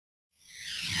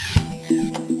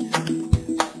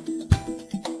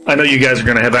I know you guys are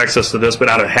going to have access to this, but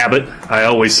out of habit, I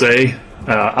always say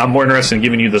I'm more interested in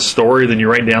giving you the story than you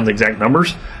write down the exact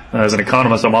numbers. As an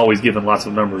economist, I'm always given lots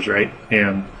of numbers, right?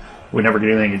 And we never get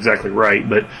anything exactly right,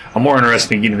 but I'm more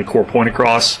interested in getting the core point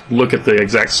across, look at the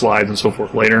exact slides and so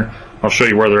forth later. I'll show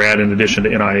you where they're at in addition to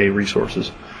NIAA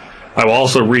resources. I will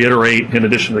also reiterate, in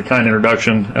addition to the kind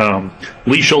introduction,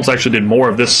 Lee Schultz actually did more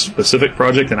of this specific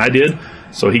project than I did,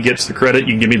 so he gets the credit.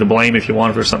 You can give me the blame if you want,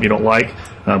 if there's something you don't like,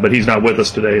 but he's not with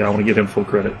us today. I want to give him full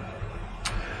credit.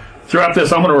 Throughout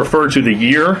this, I'm going to refer to the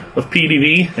year of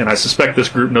PEDv, and I suspect this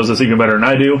group knows this even better than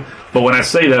I do, but when I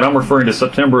say that, I'm referring to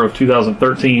September of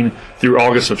 2013 through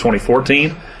August of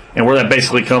 2014, and where that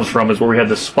basically comes from is where we had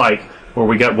this spike, where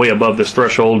we got way above this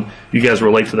threshold. You guys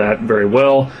relate to that very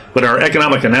well. But in our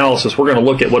economic analysis, we're going to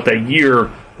look at what that year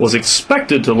was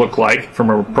expected to look like from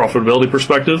a profitability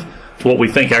perspective to what we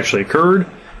think actually occurred.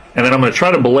 And then I'm going to try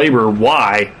to belabor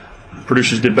why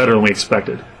producers did better than we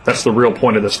expected. That's the real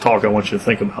point of this talk I want you to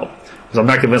think about, because I'm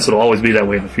not convinced it'll always be that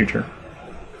way in the future.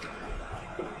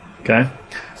 Okay?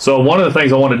 So one of the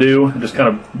things I want to do, and just kind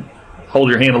of hold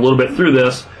your hand a little bit through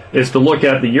this, is to look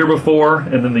at the year before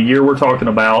and then the year we're talking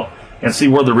about, and see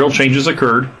where the real changes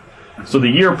occurred. So the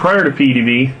year prior to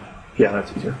PEDv, yeah,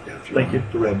 that's easier. Thank you.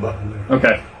 The red button there.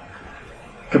 Okay.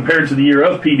 Compared to the year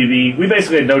of PEDv, we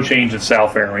basically had no change in sow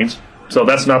farrowings. So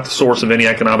that's not the source of any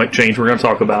economic change we're going to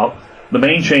talk about. The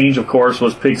main change, of course,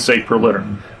 was pigs safe per litter.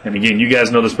 And again, you guys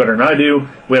know this better than I do.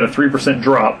 We had a 3%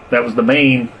 drop. That was the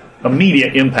main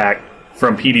immediate impact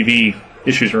from PEDv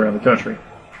issues around the country.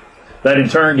 That in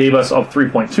turn gave us a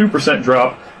 3.2%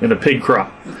 drop in the pig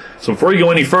crop. So before you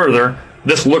go any further,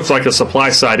 this looks like a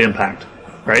supply side impact,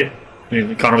 right?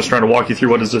 The economist trying to walk you through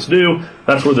what does this do.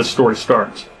 That's where this story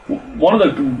starts. One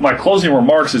of my closing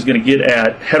remarks is going to get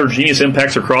at heterogeneous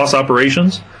impacts across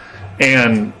operations,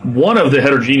 and one of the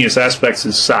heterogeneous aspects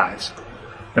is size.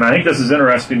 And I think this is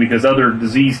interesting because other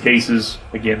disease cases,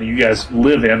 again, that you guys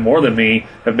live in more than me,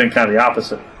 have been kind of the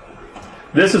opposite.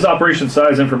 This is operation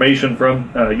size information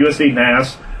from USDA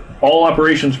NASS. All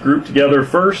operations grouped together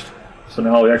first. So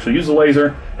now we actually use the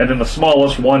laser, and then the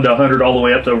smallest, 1 to 100, all the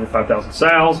way up to over 5,000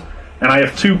 sows. And I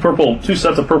have two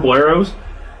sets of purple arrows.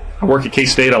 I work at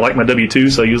K-State. I like my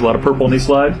W2, so I use a lot of purple in these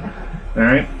slides. All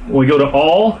right. When we go to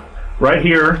all, right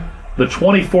here, the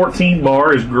 2014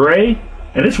 bar is gray,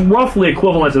 and it's roughly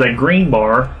equivalent to that green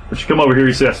bar, but you come over here,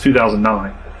 you see that's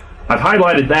 2009. I've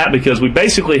highlighted that because we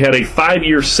basically had a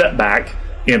 5-year setback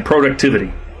in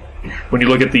productivity when you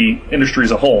look at the industry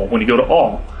as a whole, when you go to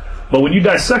all. But when you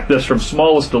dissect this from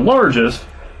smallest to largest,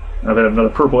 I've got another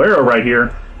purple arrow right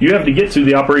here, you have to get to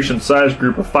the operation size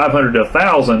group of 500 to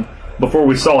 1,000 before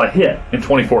we saw a hit in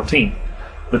 2014.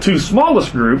 The two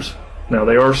smallest groups, now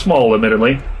they are small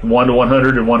admittedly, 1 to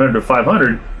 100 and 100 to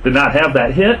 500, did not have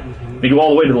that hit. You go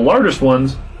all the way to the largest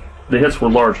ones, the hits were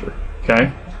larger.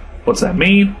 Okay? What's that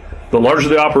mean? The larger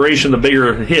the operation, the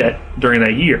bigger the hit during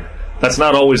that year. That's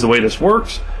not always the way this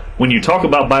works. When you talk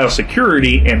about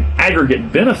biosecurity and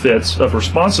aggregate benefits of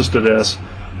responses to this,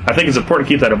 I think it's important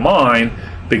to keep that in mind,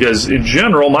 because in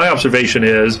general, my observation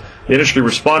is the industry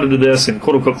responded to this and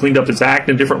quote-unquote cleaned up its act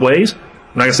in different ways. I'm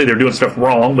not going to say they're doing stuff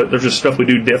wrong, but there's just stuff we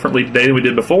do differently today than we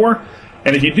did before.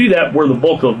 And if you do that where the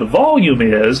bulk of the volume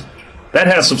is, that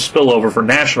has some spillover for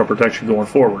national protection going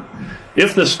forward.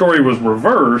 If this story was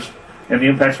reversed and the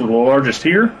impacts were the largest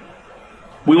here,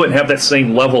 we wouldn't have that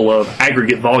same level of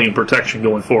aggregate volume protection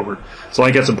going forward. So I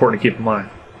think that's important to keep in mind.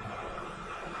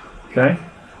 Okay?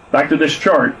 Back to this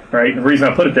chart, right? The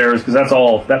reason I put it there is because that's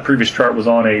all, that previous chart was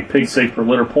on a pig safe per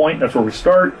litter point. That's where we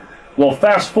start. Well,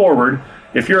 fast forward,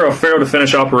 if you're a farrow to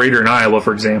finish operator in Iowa,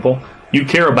 for example, you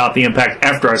care about the impact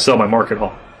after I sell my market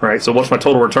haul, right? So what's my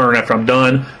total return after I'm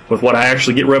done with what I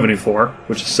actually get revenue for,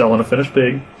 which is selling a finished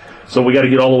pig. So we got to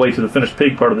get all the way to the finished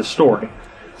pig part of this story.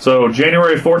 So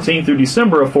January 14 through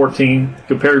December of 14,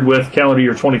 compared with calendar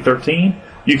year 2013,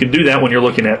 you can do that when you're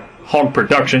looking at hog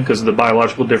production because of the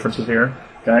biological differences here.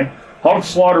 Okay, hog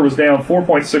slaughter was down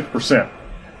 4.6%,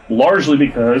 largely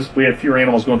because we had fewer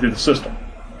animals going through the system.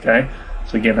 Okay,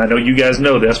 so again, I know you guys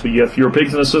know this, but you have fewer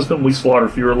pigs in the system, we slaughter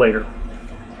fewer later.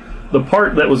 The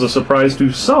part that was a surprise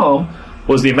to some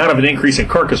was the amount of an increase in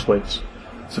carcass weights.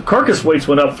 So carcass weights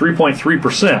went up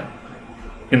 3.3%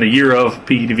 in the year of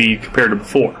PEDv compared to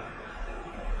before.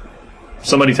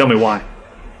 Somebody tell me why.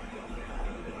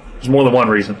 There's more than one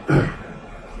reason. Got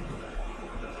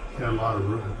a lot of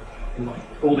room.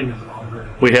 Holding is longer.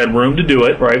 We had room to do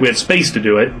it, right? We had space to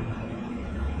do it.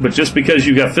 But just because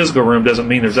you got physical room doesn't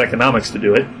mean there's economics to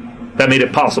do it. That made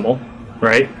it possible,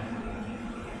 right?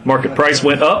 Market price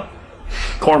went up.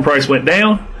 Corn price went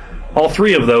down. All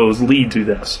three of those lead to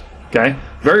this. Okay?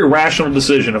 Very rational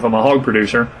decision if I'm a hog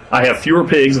producer. I have fewer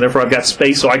pigs, and therefore I've got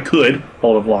space so I could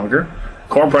hold them longer.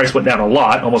 Corn price went down a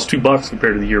lot, almost $2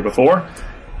 compared to the year before.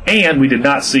 And we did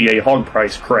not see a hog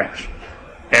price crash.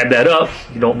 Add that up,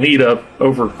 you don't need a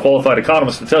overqualified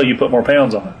economist to tell you put more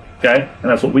pounds on. Okay? And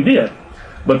that's what we did.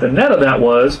 But the net of that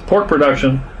was pork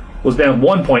production was down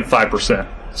 1.5%.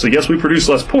 So yes, we produced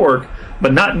less pork,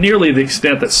 but not nearly the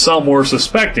extent that some were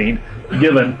suspecting,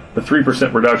 given the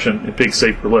 3% reduction in pigs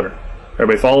safe per litter.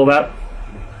 Everybody follow that?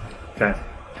 Okay.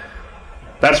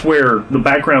 That's where the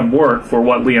background work for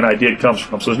what Lee and I did comes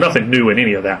from. So there's nothing new in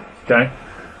any of that. Okay.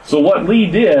 So what Lee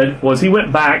did was he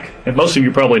went back, and most of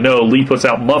you probably know Lee puts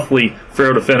out monthly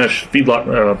Farrow to Finish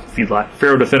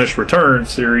Farrow to Finish return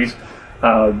series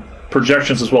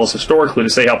projections as well as historically to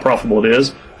say how profitable it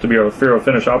is to be a Farrow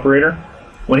Finish operator.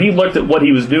 When he looked at what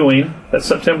he was doing, that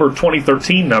September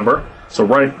 2013 number, so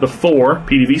right before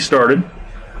PEDv started,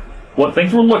 what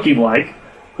things were looking like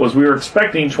was we were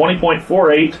expecting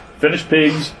 20.48 finished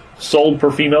pigs sold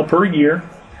per female per year,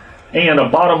 and a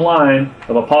bottom line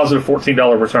of a positive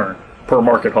 $14 return per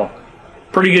market hog.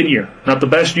 Pretty good year. Not the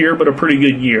best year, but a pretty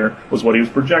good year was what he was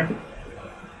projecting.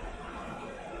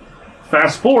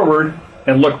 Fast forward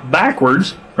and look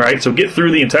backwards, right? So get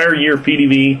through the entire year of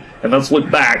PEDv, and let's look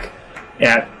back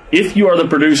at if you are the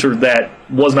producer that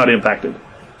was not impacted.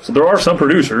 So there are some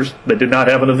producers that did not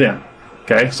have an event.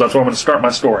 Okay, so that's where I'm going to start my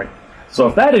story. So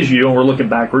if that is you, and we're looking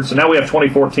backwards, so now we have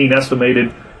 2014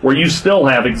 estimated, where you still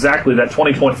have exactly that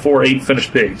 20.48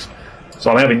 finished pigs.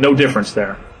 So I'm having no difference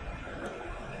there.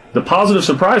 The positive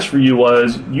surprise for you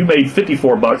was you made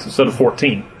 $54 instead of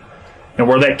 14. And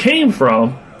where that came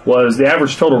from was the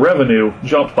average total revenue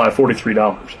jumped by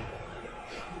 $43.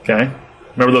 Okay?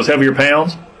 Remember those heavier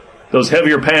pounds? Those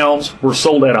heavier pounds were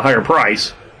sold at a higher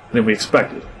price than we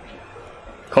expected.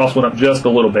 Cost went up just a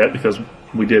little bit because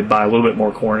we did buy a little bit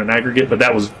more corn in aggregate, but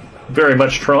that was very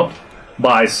much trumped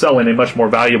by selling a much more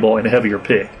valuable and heavier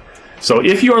pig. So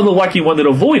if you are the lucky one that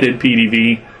avoided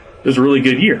PEDv, it was a really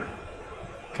good year.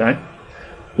 Okay?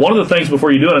 One of the things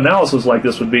before you do an analysis like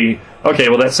this would be, okay,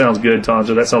 well that sounds good,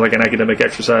 Tonsor, that sounds like an academic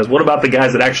exercise. What about the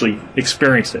guys that actually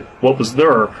experienced it? What was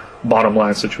their bottom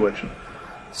line situation?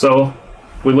 So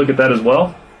we look at that as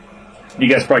well. You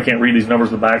guys probably can't read these numbers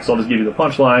in the back, so I'll just give you the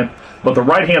punchline. But the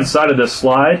right-hand side of this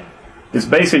slide is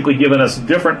basically giving us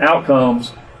different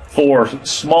outcomes for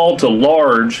small to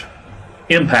large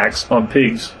impacts on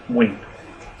pigs weaned.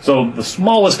 So the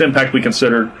smallest impact we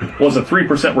considered was a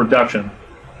 3% reduction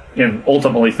in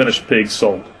ultimately finished pigs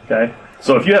sold. Okay,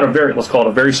 so if you had a let's call it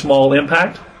a very small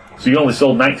impact, so you only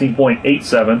sold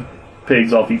 19.87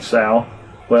 pigs off each sow,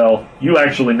 well, you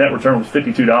actually net return was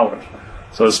 $52.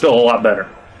 So it's still a lot better.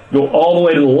 Go all the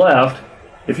way to the left.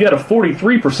 If you had a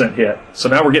 43% hit, so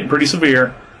now we're getting pretty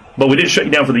severe, but we didn't shut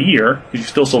you down for the year because you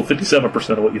still sold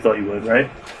 57% of what you thought you would, right?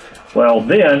 Well,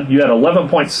 then you had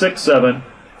 11.67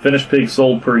 finished pigs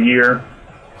sold per year.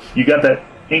 You got that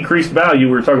increased value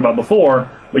we were talking about before,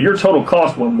 but your total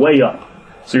cost went way up.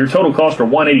 So your total costs are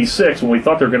 $186 when we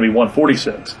thought they were going to be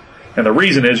 $146. And the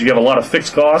reason is you have a lot of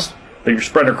fixed costs that you're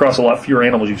spreading across a lot fewer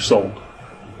animals you've sold,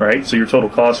 right? So your total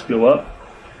costs go up.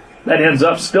 That ends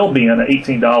up still being an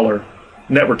 $18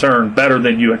 net return, better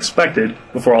than you expected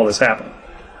before all this happened.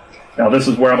 Now, this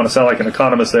is where I'm going to sound like an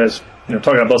economist that's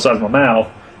talking out both sides of my mouth.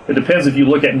 It depends if you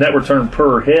look at net return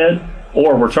per head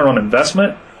or return on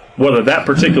investment, whether that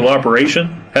particular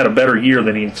operation had a better year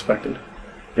than he expected.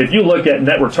 If you look at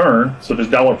net return, so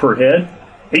just dollar per head,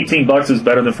 $18 is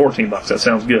better than $14. That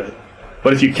sounds good.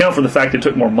 But if you count for the fact it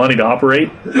took more money to operate,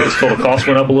 its total cost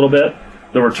went up a little bit,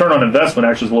 the return on investment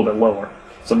actually is a little bit lower.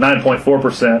 So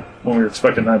 9.4% when we were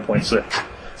expecting 9.6.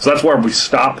 So that's where we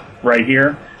stop right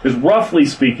here. Is roughly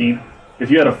speaking, if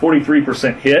you had a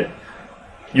 43% hit,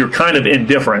 you're kind of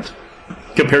indifferent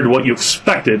compared to what you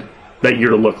expected that year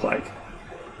to look like.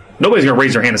 Nobody's going to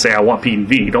raise their hand and say, I want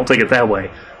PEDv. Don't take it that way.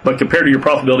 But compared to your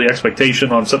profitability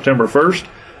expectation on September 1st,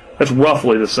 that's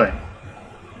roughly the same.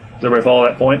 Does everybody follow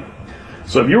that point?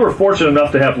 So if you were fortunate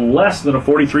enough to have less than a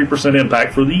 43%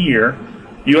 impact for the year,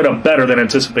 you had a better than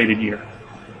anticipated year.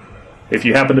 If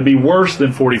you happen to be worse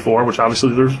than 44, which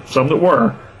obviously there's some that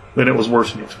were, then it was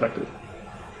worse than you expected.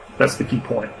 That's the key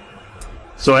point.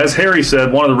 So as Harry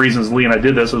said, one of the reasons Lee and I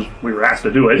did this is we were asked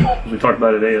to do it, as we talked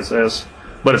about at ASS,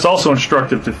 but it's also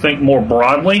instructive to think more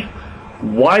broadly.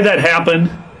 Why that happened,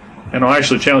 and I'll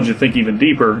actually challenge you to think even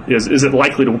deeper, is it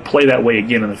likely to play that way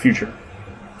again in the future?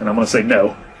 And I'm going to say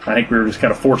no. I think we were just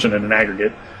kind of fortunate in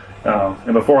aggregate.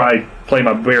 And before I play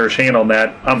my bearish hand on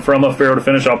that, I'm from a Farrow to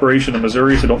Finish operation in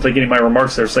Missouri, so don't take any of my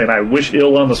remarks there saying I wish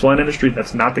ill on the swine industry.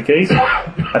 That's not the case.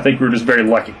 I think we were just very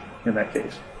lucky in that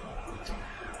case.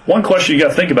 one question you got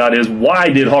to think about is, why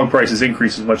did hog prices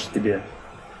increase as much as they did?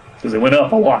 Because they went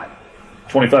up a lot,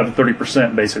 25 to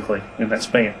 30% basically in that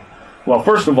span. Well,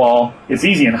 first of all, it's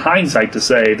easy in hindsight to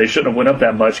say they shouldn't have went up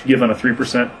that much given a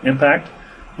 3% impact.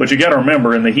 But you got to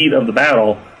remember, in the heat of the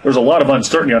battle, there's a lot of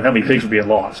uncertainty on how many pigs are being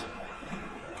lost.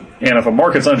 And if a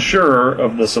market's unsure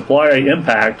of the supply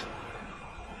impact,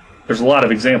 there's a lot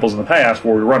of examples in the past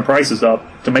where we run prices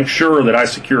up to make sure that I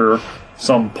secure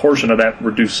some portion of that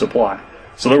reduced supply.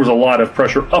 So there was a lot of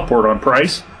pressure upward on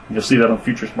price. You'll see that on the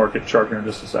futures market chart here in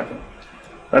just a second.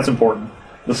 That's important.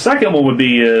 The second one would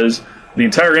be is the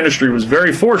entire industry was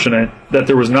very fortunate that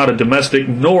there was not a domestic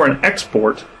nor an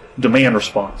export demand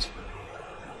response.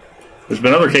 There's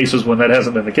been other cases when that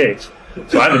hasn't been the case.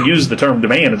 So I haven't used the term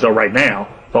demand until right now.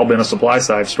 It's all been a supply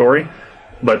side story.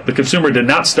 But the consumer did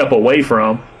not step away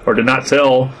from or did not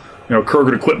tell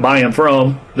Kroger to quit buying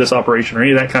from this operation or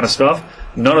any of that kind of stuff.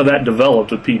 None of that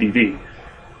developed with PEDv.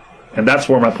 And that's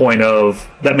where my point of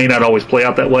that may not always play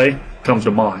out that way comes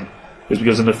to mind. Is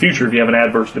because in the future, if you have an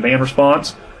adverse demand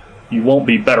response, you won't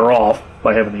be better off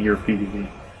by having the year of PEDv.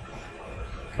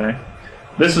 Okay?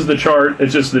 This is the chart.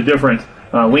 It's just the different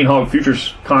lean hog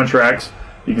futures contracts.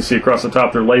 You can see across the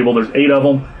top they're labeled. There's 8 of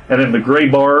them. And then the gray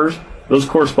bars, those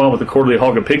correspond with the quarterly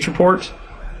hog and pigs reports.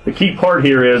 The key part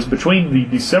here is between the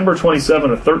December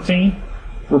 27 of 13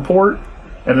 report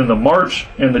and then the March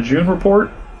and the June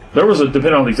report, there was,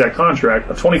 depending on the exact contract,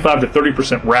 a 25 to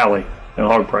 30% rally in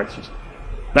hog prices.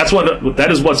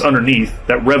 That is what's underneath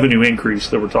that revenue increase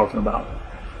that we're talking about.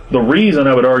 The reason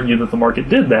I would argue that the market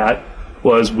did that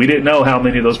was we didn't know how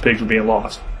many of those pigs were being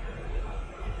lost.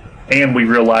 And we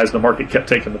realized the market kept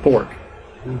taking the pork.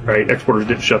 Right? Exporters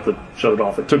didn't shut it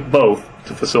off. It took both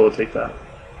to facilitate that.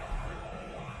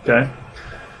 Okay?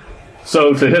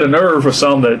 So to hit a nerve with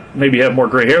some that maybe have more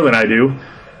gray hair than I do,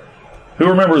 who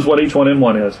remembers what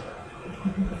H1N1 is?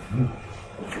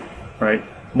 Right?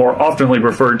 More oftenly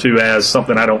referred to as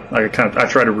something I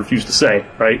try to refuse to say,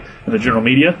 right, in the general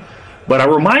media. But I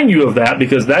remind you of that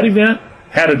because that event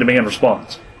had a demand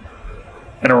response.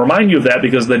 And I remind you of that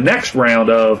because the next round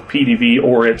of PEDv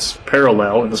or its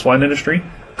parallel in the swine industry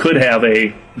could have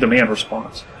a demand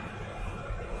response.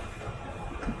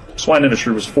 The swine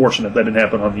industry was fortunate that didn't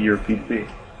happen on the year of PEDv.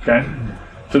 Okay?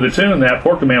 To the tune that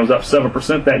pork demand was up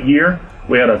 7% that year.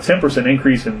 We had a 10%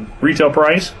 increase in retail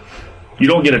price. You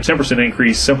don't get a 10%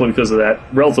 increase simply because of that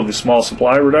relatively small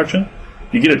supply reduction.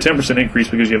 You get a 10% increase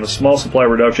because you have a small supply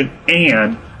reduction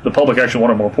and the public actually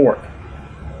wanted more pork.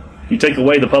 You take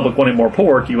away the public wanting more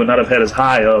pork, you would not have had as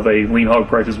high of a lean hog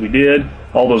price as we did.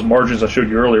 All those margins I showed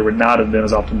you earlier would not have been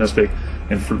as optimistic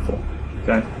and fruitful.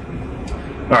 Okay?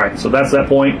 All right, so that's that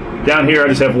point. Down here, I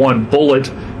just have one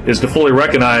bullet, is to fully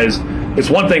recognize it's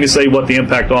one thing to say what the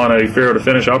impact on a farrow to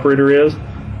finish operator is.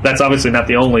 That's obviously not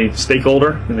the only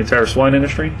stakeholder in the entire swine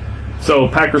industry. So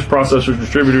packers, processors,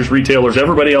 distributors, retailers,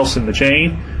 everybody else in the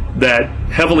chain that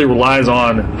heavily relies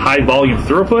on high volume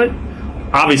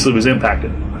throughput obviously was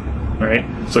impacted. Right?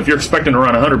 So if you're expecting to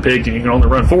run 100 pigs and you can only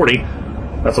run 40,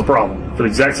 that's a problem. For the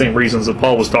exact same reasons that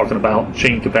Paul was talking about,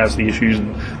 chain capacity issues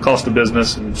and cost of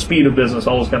business and speed of business,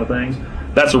 all those kind of things.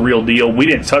 That's a real deal. We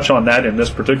didn't touch on that in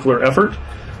this particular effort.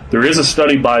 There is a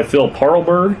study by Phil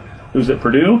Parlberg, who's at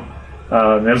Purdue,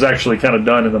 and it was actually kind of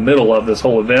done in the middle of this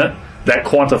whole event, that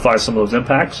quantifies some of those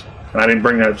impacts. And I didn't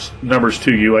bring those numbers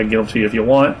to you. I can get them to you if you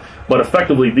want. But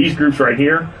effectively, these groups right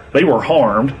here, they were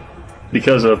harmed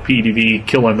because of PEDv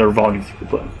killing their volume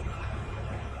throughput.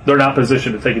 They're not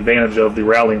positioned to take advantage of the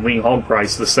rallying lean hog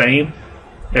price the same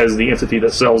as the entity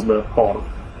that sells the hog,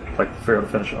 like the farrow to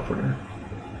finish operator.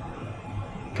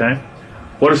 Okay?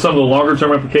 What are some of the longer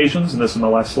term implications? And this is my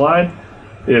last slide.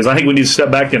 Is I think we need to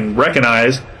step back and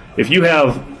recognize if you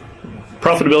have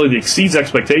profitability that exceeds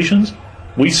expectations,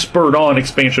 we spurred on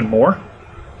expansion more.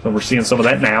 So we're seeing some of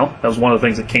that now. That was one of the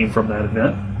things that came from that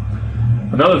event.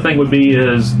 Another thing would be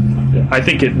is I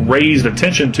think it raised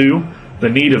attention to the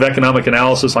need of economic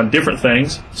analysis on different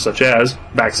things, such as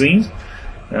vaccines.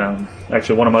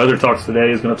 Actually, one of my other talks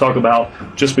today is going to talk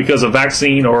about just because a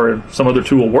vaccine or some other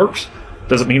tool works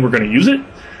doesn't mean we're going to use it.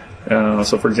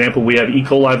 So, for example, we have E.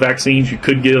 coli vaccines you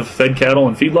could give fed cattle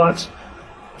and feedlots.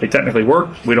 They technically work.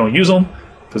 We don't use them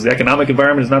because the economic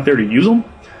environment is not there to use them.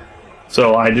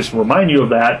 So I just remind you of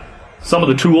that. Some of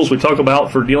the tools we talk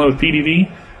about for dealing with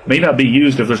PEDv may not be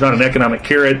used if there's not an economic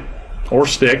carrot or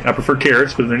stick. I prefer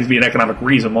carrots because there needs to be an economic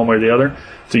reason one way or the other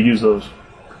to use those.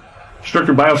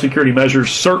 Stricter biosecurity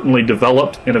measures certainly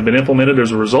developed and have been implemented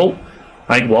as a result.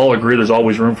 I think we'll all agree there's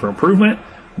always room for improvement,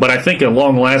 but I think a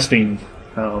long-lasting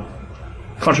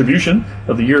contribution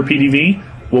of the year of PEDv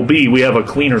will be we have a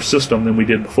cleaner system than we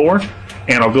did before,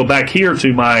 And I'll go back here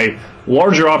to my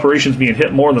larger operations being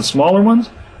hit more than smaller ones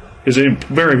is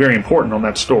very, very important on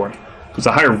that story, because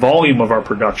the higher volume of our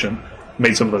production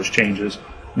made some of those changes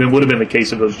than would have been the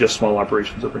case if it was just small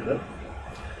operations that were hit.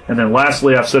 And then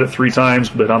lastly, I've said it 3 times,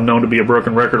 but I'm known to be a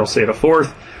broken record. I'll say it a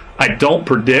 4th. I don't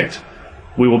predict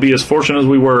we will be as fortunate as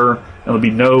we were, and there'll be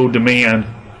no demand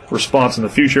response in the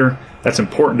future. That's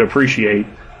important to appreciate.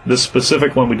 This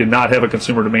specific one, we did not have a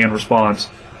consumer demand response.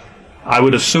 I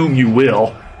would assume you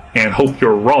will, and hope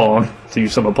you're wrong, to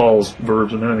use some of Paul's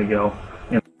verbs a minute ago.